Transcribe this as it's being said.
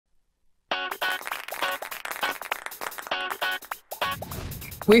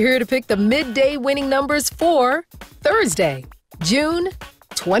We're here to pick the midday winning numbers for Thursday, June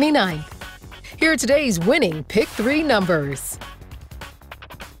 29th. Here are today's winning Pick 3 numbers.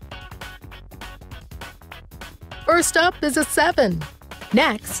 First up is a 7,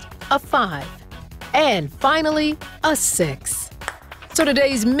 next a 5, and finally a 6. So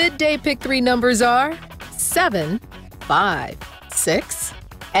today's midday Pick 3 numbers are 7, 5, 6,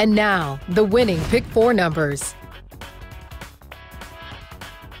 and now the winning Pick 4 numbers.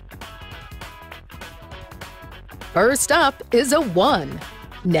 First up is a 1,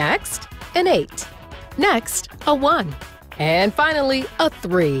 next an 8, next a 1, and finally a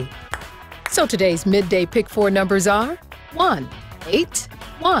 3. So today's midday Pick 4 numbers are 1, 8,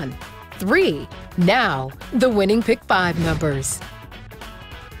 1, 3. Now the winning Pick 5 numbers.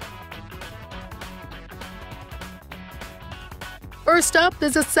 First up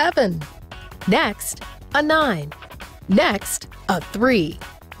is a 7, next a 9, next a 3,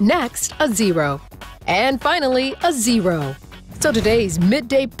 next a 0, and finally a 0. So today's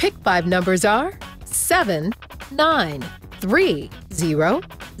midday Pick 5 numbers are 7, 9, 3, 0,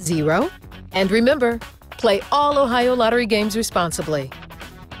 0. And remember, play all Ohio Lottery games responsibly.